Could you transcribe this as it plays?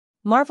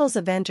Marvel's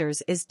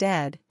Avengers is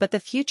dead, but the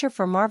future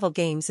for Marvel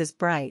games is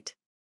bright.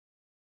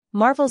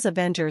 Marvel's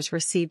Avengers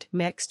received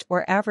mixed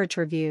or average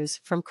reviews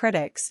from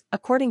critics,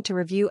 according to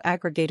review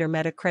aggregator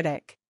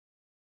Metacritic.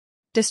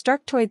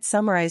 Destructoid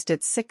summarized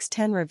its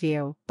 6/10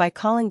 review by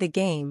calling the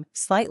game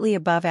slightly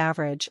above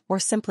average or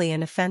simply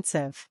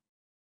inoffensive.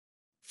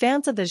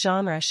 Fans of the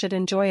genre should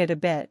enjoy it a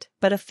bit,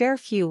 but a fair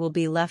few will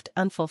be left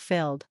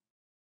unfulfilled.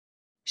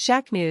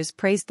 Shacknews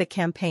praised the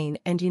campaign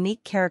and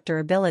unique character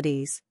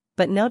abilities,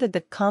 but noted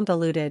the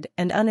convoluted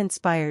and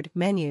uninspired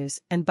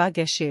menus and bug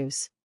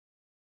issues.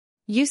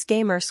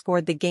 USgamer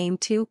scored the game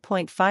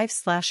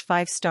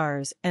 2.5/5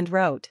 stars and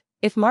wrote,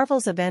 "If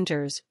Marvel's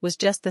Avengers was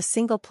just the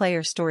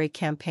single-player story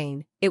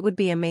campaign, it would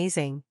be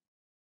amazing."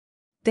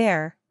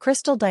 There,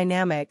 Crystal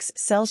Dynamics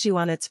sells you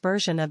on its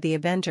version of the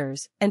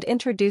Avengers and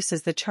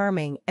introduces the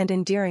charming and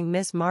endearing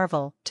Ms.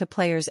 Marvel to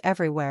players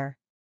everywhere.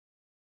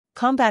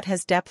 Combat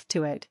has depth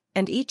to it,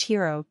 and each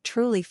hero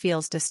truly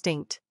feels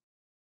distinct.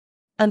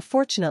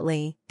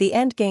 Unfortunately, the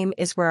endgame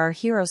is where our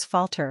heroes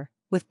falter,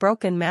 with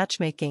broken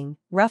matchmaking,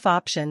 rough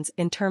options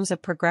in terms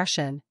of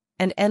progression,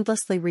 and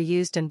endlessly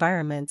reused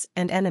environments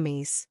and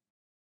enemies.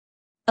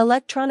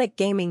 Electronic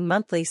Gaming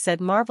Monthly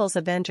said Marvel's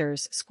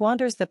Avengers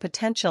squanders the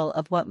potential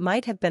of what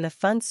might have been a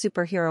fun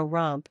superhero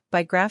romp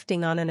by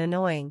grafting on an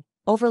annoying,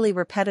 overly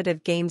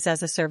repetitive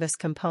games-as-a-service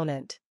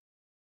component.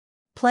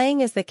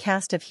 Playing as the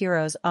cast of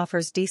heroes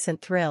offers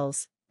decent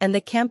thrills, and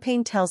the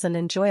campaign tells an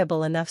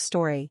enjoyable enough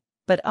story,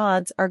 but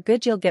odds are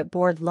good you'll get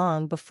bored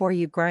long before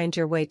you grind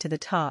your way to the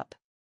top.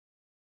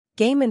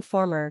 Game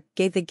Informer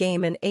gave the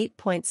game an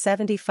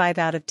 8.75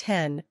 out of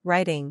 10,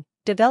 writing,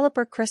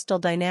 "Developer Crystal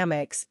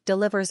Dynamics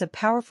delivers a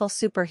powerful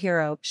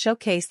superhero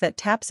showcase that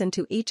taps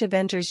into each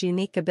Avenger's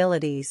unique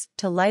abilities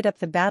to light up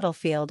the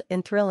battlefield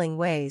in thrilling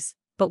ways,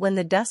 but when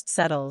the dust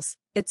settles,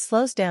 it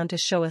slows down to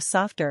show a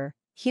softer,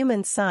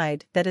 human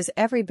side that is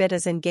every bit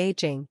as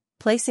engaging,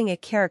 placing a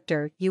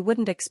character you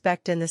wouldn't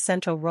expect in the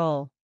central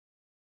role."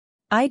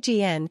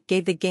 IGN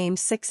gave the game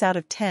 6 out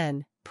of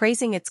 10,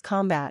 praising its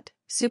combat,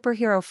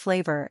 superhero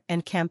flavor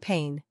and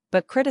campaign,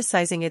 but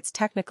criticizing its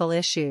technical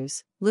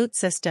issues, loot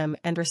system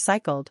and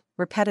recycled,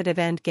 repetitive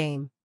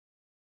endgame.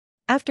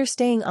 After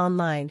staying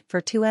online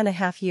for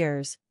 2.5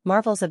 years,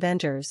 Marvel's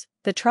Avengers,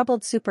 the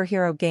troubled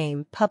superhero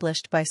game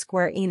published by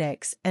Square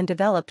Enix and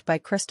developed by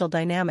Crystal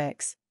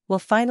Dynamics, will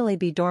finally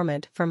be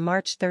dormant from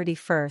March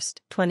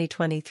 31,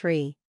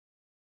 2023.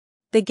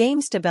 The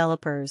game's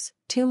developers,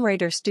 Tomb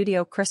Raider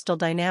studio Crystal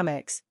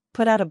Dynamics,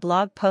 put out a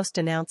blog post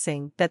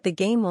announcing that the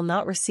game will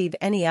not receive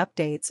any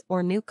updates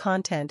or new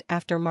content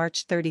after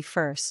March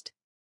 31.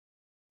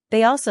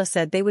 They also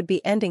said they would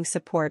be ending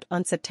support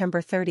on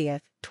September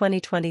 30,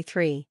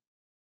 2023.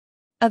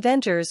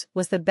 Avengers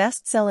was the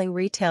best-selling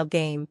retail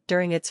game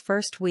during its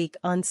first week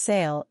on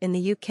sale in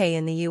the UK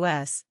and the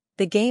US.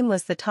 The game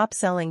was the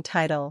top-selling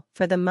title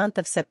for the month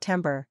of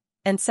September,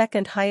 and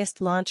second-highest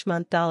launch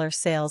month dollar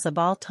sales of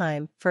all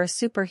time for a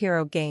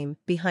superhero game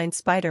behind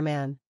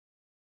Spider-Man.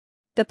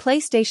 The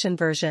PlayStation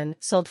version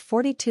sold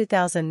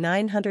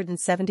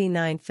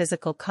 42,979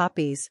 physical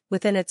copies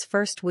within its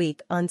first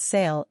week on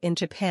sale in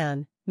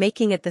Japan,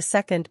 making it the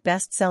second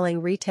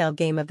best-selling retail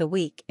game of the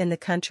week in the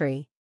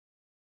country.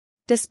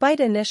 Despite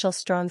initial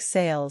strong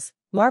sales,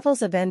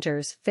 Marvel's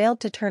Avengers failed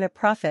to turn a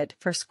profit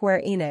for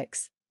Square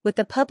Enix, with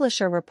the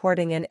publisher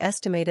reporting an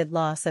estimated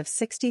loss of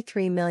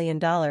 $63 million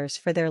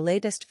for their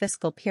latest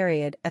fiscal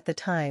period at the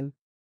time.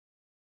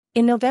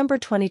 In November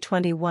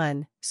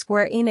 2021,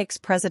 Square Enix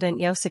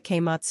president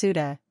Yosuke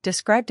Matsuda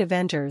described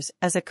Avengers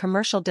as a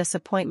commercial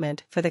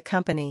disappointment for the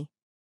company.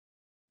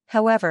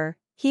 However,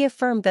 he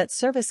affirmed that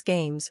service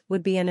games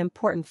would be an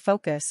important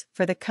focus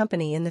for the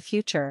company in the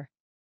future.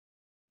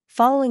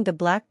 Following the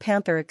Black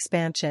Panther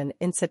expansion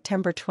in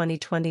September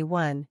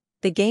 2021,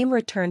 the game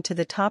returned to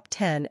the top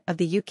 10 of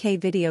the UK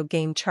video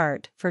game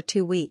chart for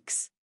 2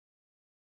 weeks.